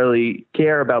necessarily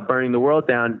care about burning the world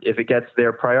down if it gets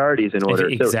their priorities in order.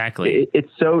 Exactly.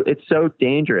 So it's so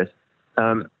dangerous.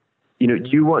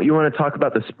 You want to talk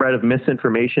about the spread of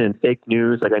misinformation and fake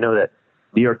news. Like I know that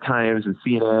New York Times and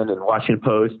CNN and Washington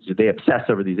Post, they obsess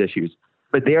over these issues,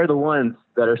 but they are the ones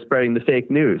that are spreading the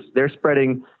fake news. They're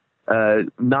spreading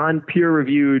non-peer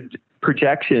reviewed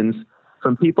projections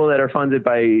from people that are funded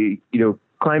by,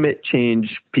 climate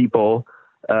change people,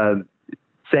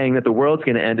 saying that the world's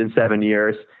going to end in 7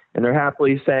 years. And they're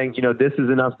happily saying, this is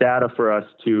enough data for us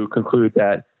to conclude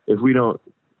that if we don't,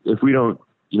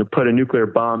 put a nuclear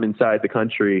bomb inside the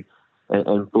country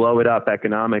and blow it up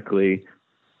economically,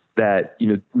 that,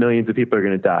 millions of people are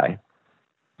going to die.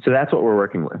 So that's what we're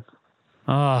working with.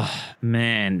 Oh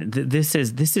man, this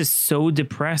is so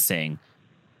depressing.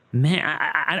 Man,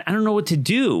 I don't know what to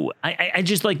do. I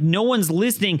just no one's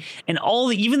listening. And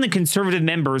even the conservative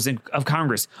members of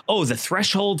Congress, the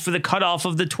threshold for the cutoff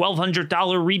of the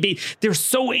 $1,200 rebate. They're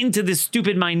so into this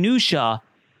stupid minutia.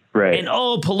 Right. And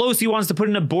Pelosi wants to put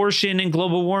an abortion and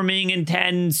global warming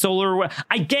and solar.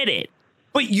 I get it.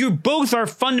 But you both are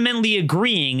fundamentally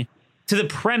agreeing to the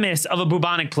premise of a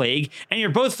bubonic plague. And you're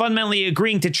both fundamentally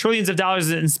agreeing to trillions of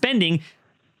dollars in spending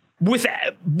but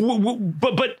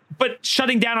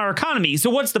shutting down our economy.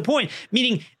 So what's the point?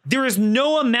 Meaning there is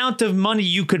no amount of money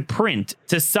you could print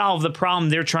to solve the problem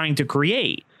they're trying to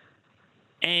create.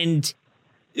 And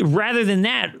rather than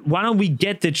that, why don't we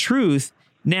get the truth?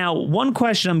 Now, one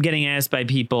question I'm getting asked by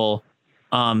people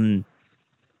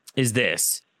is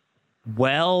this.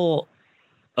 Well,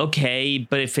 okay,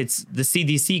 but if it's the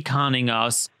CDC conning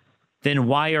us, then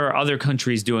why are other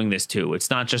countries doing this too? It's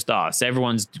not just us.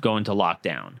 Everyone's going to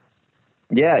lockdown.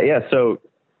 Yeah. So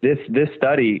this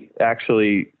study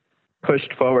actually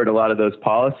pushed forward a lot of those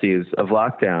policies of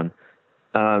lockdown.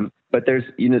 But there's,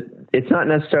 it's not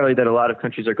necessarily that a lot of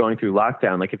countries are going through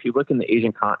lockdown. Like if you look in the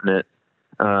Asian continent,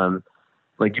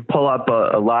 like you pull up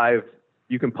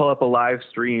you can pull up a live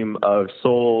stream of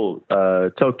Seoul,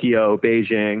 Tokyo,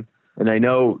 Beijing. And I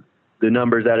know the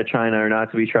numbers out of China are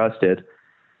not to be trusted.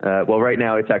 Well, right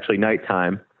now it's actually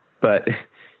nighttime, but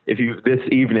this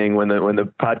evening when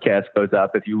the podcast goes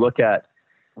up, if you look at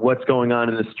what's going on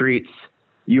in the streets,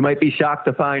 you might be shocked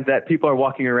to find that people are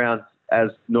walking around as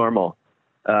normal.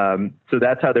 So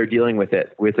that's how they're dealing with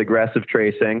it, with aggressive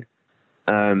tracing.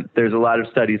 There's a lot of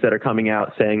studies that are coming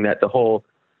out saying that the whole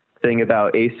thing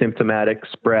about asymptomatic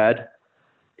spread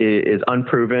is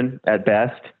unproven at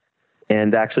best.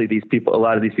 And actually a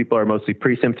lot of these people are mostly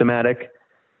pre-symptomatic.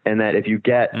 And that if you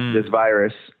get this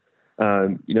virus,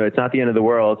 it's not the end of the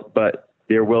world, but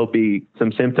there will be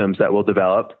some symptoms that will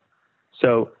develop.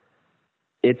 So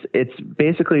it's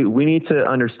basically, we need to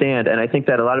understand. And I think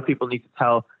that a lot of people need to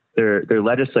tell their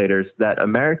legislators that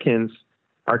Americans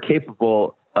are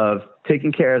capable of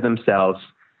taking care of themselves,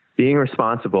 being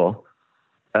responsible.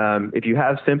 If you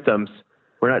have symptoms,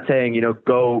 we're not saying,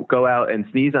 go out and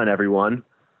sneeze on everyone,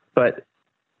 but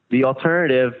the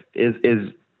alternative is,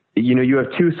 you have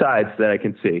two sides that I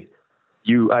can see.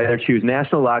 You either choose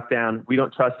national lockdown, we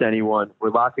don't trust anyone,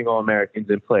 we're locking all Americans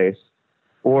in place,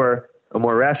 or a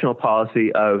more rational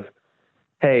policy of,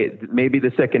 hey, maybe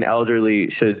the sick and elderly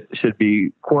should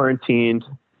be quarantined,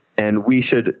 and we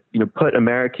should, put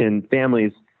American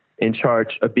families in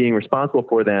charge of being responsible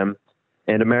for them,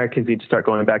 and Americans need to start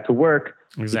going back to work.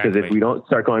 Exactly. Because if we don't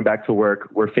start going back to work,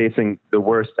 we're facing the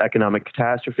worst economic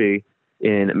catastrophe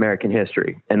in American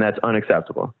history, and that's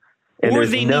unacceptable. And or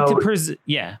they need to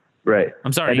yeah. Right.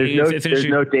 I'm sorry. And there's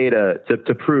no data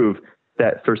to prove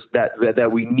that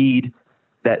that we need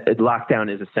that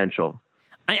lockdown is essential.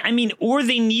 I mean, or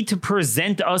they need to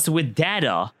present us with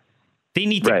data. They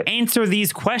need to answer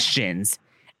these questions.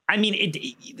 I mean,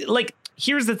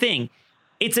 here's the thing.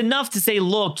 It's enough to say,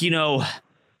 look,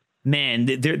 man,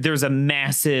 there's a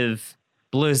massive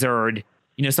blizzard.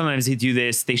 Sometimes they do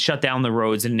this. They shut down the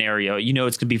roads in an area. It's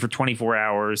going to be for 24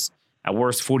 hours, at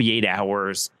worst 48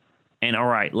 hours. And all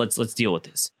right, let's deal with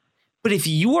this. But if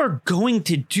you are going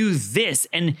to do this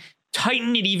and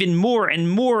tighten it even more and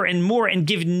more and more and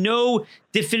give no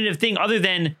definitive thing other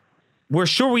than we're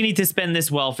sure we need to spend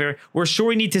this welfare. We're sure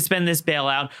we need to spend this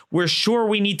bailout. We're sure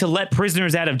we need to let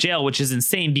prisoners out of jail, which is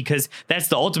insane because that's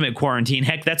the ultimate quarantine.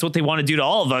 Heck, that's what they want to do to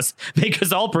all of us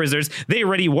because all prisoners, they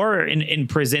already were in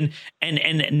prison.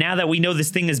 And now that we know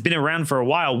this thing has been around for a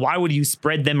while, why would you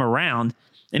spread them around?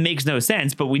 It makes no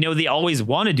sense, but we know they always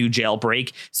want to do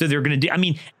jailbreak. So they're going to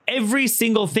do, every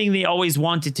single thing they always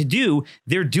wanted to do,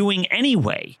 they're doing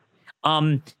anyway.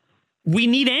 We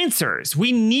need answers.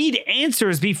 We need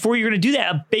answers before you're going to do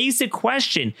that. A basic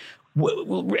question.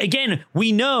 Again,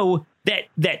 we know that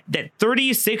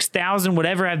 36,000,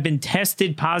 whatever, have been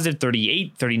tested positive,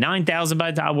 38, 39,000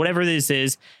 by the time, whatever this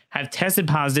is, have tested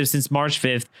positive since March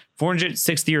 5th.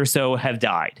 460 or so have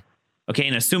died. Okay.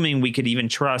 And assuming we could even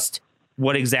trust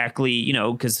what exactly,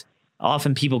 because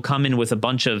often people come in with a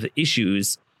bunch of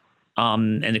issues,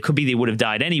 and it could be they would have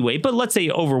died anyway. But let's say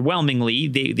overwhelmingly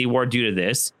they were due to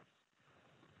this.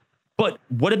 But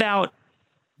what about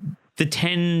the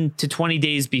 10 to 20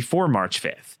 days before March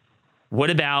 5th? What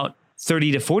about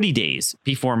 30 to 40 days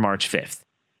before March 5th?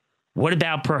 What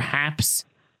about perhaps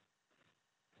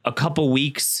a couple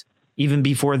weeks even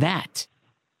before that?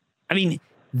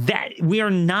 That we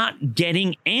are not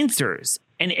getting answers.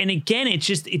 And again, it's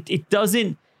just, it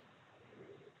doesn't.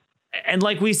 And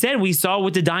like we said, we saw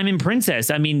with the Diamond Princess.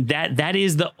 That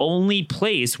is the only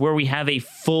place where we have a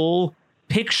full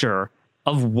picture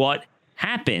of what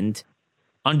happened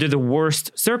under the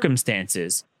worst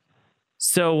circumstances.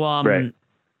 So,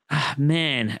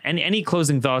 man, any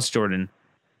closing thoughts, Jordan?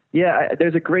 Yeah,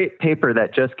 there's a great paper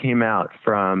that just came out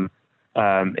from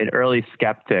an early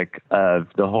skeptic of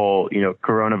the whole,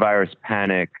 coronavirus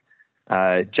panic.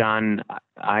 John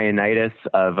Ioannidis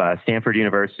of Stanford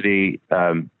University,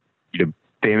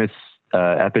 famous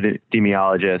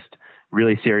epidemiologist,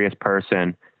 really serious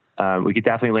person. We could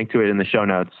definitely link to it in the show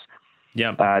notes.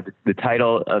 Yeah. The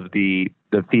title of the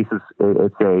thesis,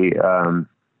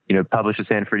 it's published at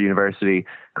Stanford University,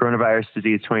 Coronavirus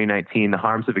Disease 2019, the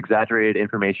harms of exaggerated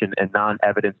information and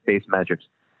non-evidence-based measures.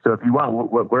 So if you want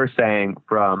what we're saying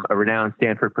from a renowned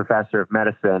Stanford professor of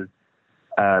medicine,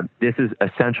 this is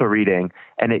essential reading,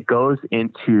 and it goes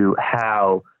into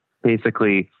how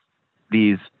basically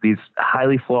these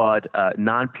highly flawed,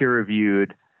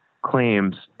 non-peer-reviewed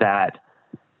claims that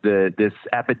this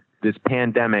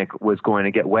pandemic was going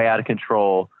to get way out of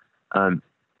control.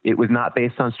 It was not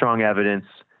based on strong evidence.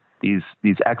 These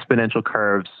exponential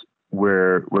curves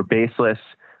were baseless.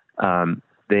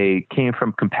 They came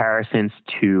from comparisons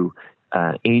to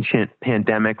ancient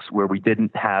pandemics where we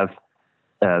didn't have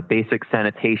basic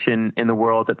sanitation in the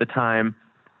world at the time.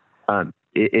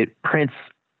 It prints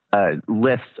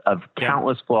lists of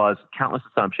countless flaws, countless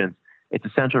assumptions. It's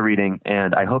essential reading,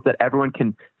 and I hope that everyone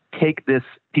can take this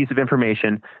piece of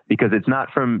information, because it's not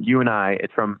from you and I.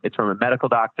 It's from a medical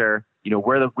doctor. You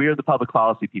know, we are the public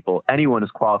policy people. Anyone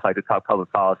is qualified to talk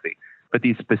public policy, but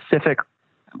these specific,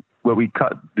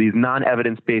 these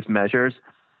non-evidence-based measures,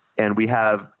 and we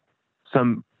have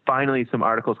finally some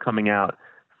articles coming out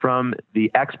from the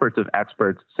experts of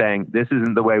experts saying this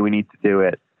isn't the way we need to do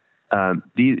it.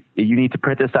 You need to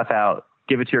print this stuff out,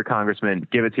 give it to your congressman,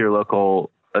 give it to your local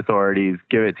authorities,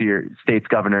 give it to your state's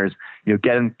governors,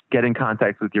 get in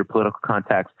contact with your political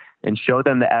contacts and show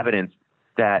them the evidence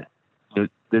that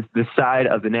this side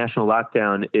of the national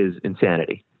lockdown is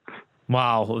insanity.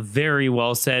 Wow. Very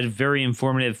well said. Very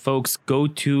informative. Folks, go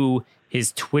to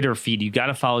his Twitter feed. You got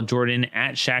to follow Jordan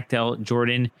at Schachtel,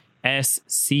 Jordan,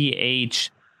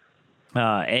 SCHACTEL.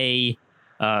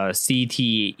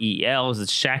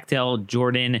 It's Schachtel,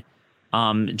 Jordan.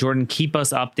 Jordan, keep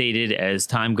us updated as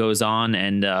time goes on,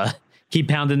 and keep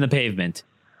pounding the pavement.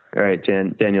 All right,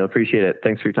 Daniel, appreciate it.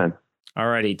 Thanks for your time. All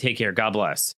righty. Take care. God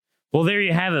bless. Well, there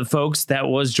you have it, folks. That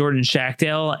was Jordan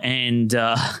Schachtel. And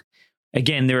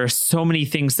again, there are so many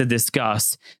things to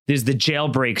discuss. There's the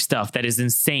jailbreak stuff that is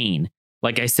insane.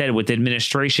 Like I said, with the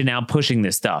administration now pushing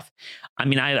this stuff. I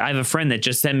mean, I have a friend that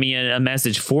just sent me a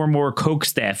message. 4 more Koch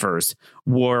staffers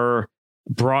were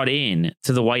brought in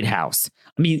to the White House.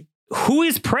 I mean, who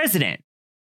is president?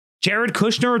 Jared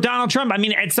Kushner or Donald Trump? I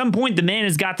mean, at some point, the man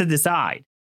has got to decide.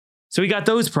 So we got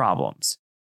those problems.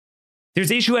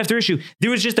 There's issue after issue.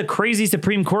 There was just a crazy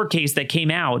Supreme Court case that came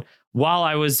out while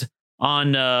I was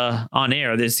on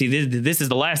air. This is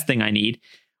the last thing I need,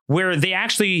 where they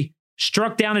actually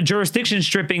struck down a jurisdiction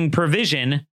stripping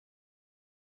provision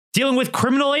dealing with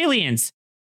criminal aliens.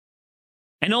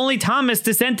 And only Thomas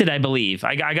dissented, I believe.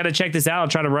 I got to check this out. I'll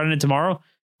try to run it tomorrow.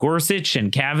 Gorsuch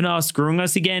and Kavanaugh screwing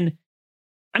us again.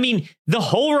 I mean, the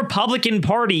whole Republican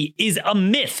Party is a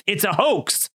myth. It's a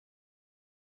hoax.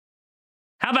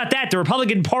 How about that? The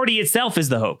Republican Party itself is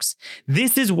the hoax.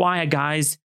 This is why,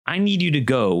 guys, I need you to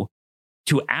go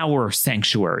to our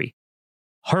sanctuary,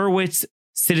 Hurwitz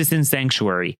Citizen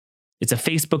Sanctuary. It's a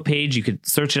Facebook page. You could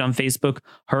search it on Facebook,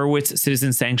 Hurwitz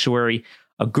Citizen Sanctuary.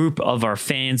 A group of our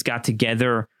fans got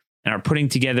together and are putting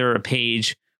together a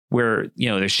page where,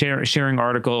 they're sharing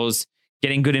articles,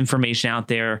 getting good information out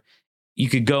there. You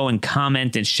could go and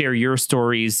comment and share your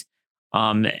stories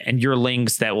and your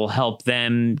links that will help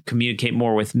them communicate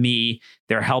more with me.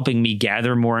 They're helping me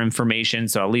gather more information.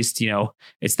 So at least,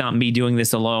 it's not me doing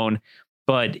this alone.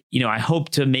 But, I hope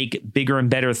to make bigger and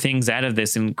better things out of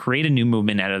this and create a new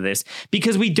movement out of this,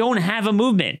 because we don't have a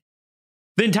movement.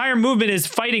 The entire movement is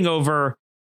fighting over,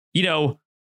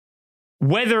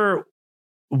 whether,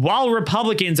 while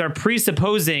Republicans are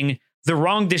presupposing the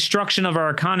wrong destruction of our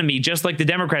economy, just like the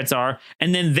Democrats are,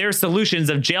 and then their solutions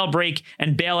of jailbreak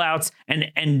and bailouts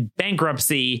and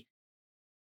bankruptcy.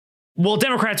 Well,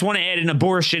 Democrats want to add an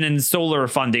abortion and solar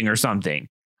funding or something.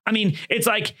 I mean, it's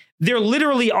like they're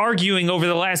literally arguing over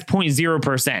the last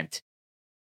 0.0%.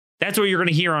 That's what you're going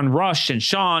to hear on Rush and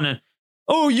Sean.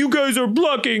 Oh, you guys are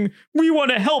blocking. We want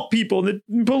to help people.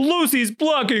 Pelosi's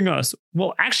blocking us.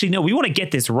 Well, actually, no, we want to get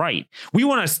this right. We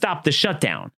want to stop the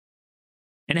shutdown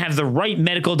and have the right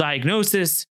medical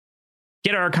diagnosis,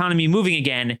 get our economy moving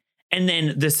again. And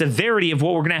then the severity of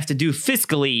what we're going to have to do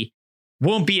fiscally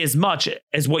won't be as much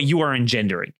as what you are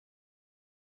engendering.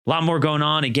 A lot more going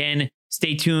on. Again,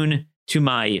 stay tuned to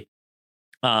my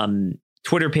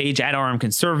Twitter page at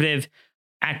 @RMConservative,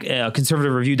 at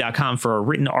conservativereview.com for our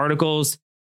written articles,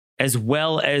 as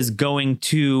well as going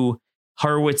to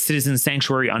Hurwitz Citizen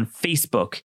Sanctuary on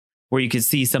Facebook, where you can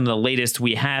see some of the latest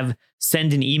we have.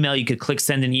 Send an email. You could click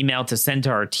send an email to send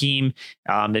to our team.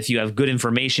 If you have good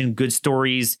information, good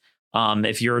stories,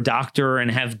 if you're a doctor and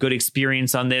have good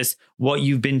experience on this, what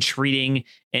you've been treating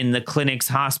in the clinics,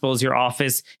 hospitals, your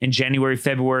office in January,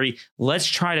 February, let's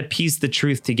try to piece the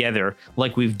truth together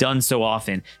like we've done so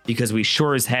often, because we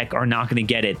sure as heck are not going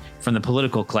to get it from the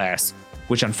political class,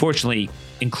 which unfortunately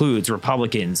includes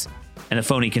Republicans and the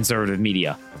phony conservative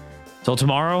media. Till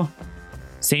tomorrow,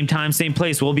 same time, same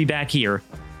place, we'll be back here.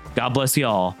 God bless you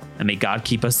all, and may God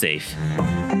keep us safe.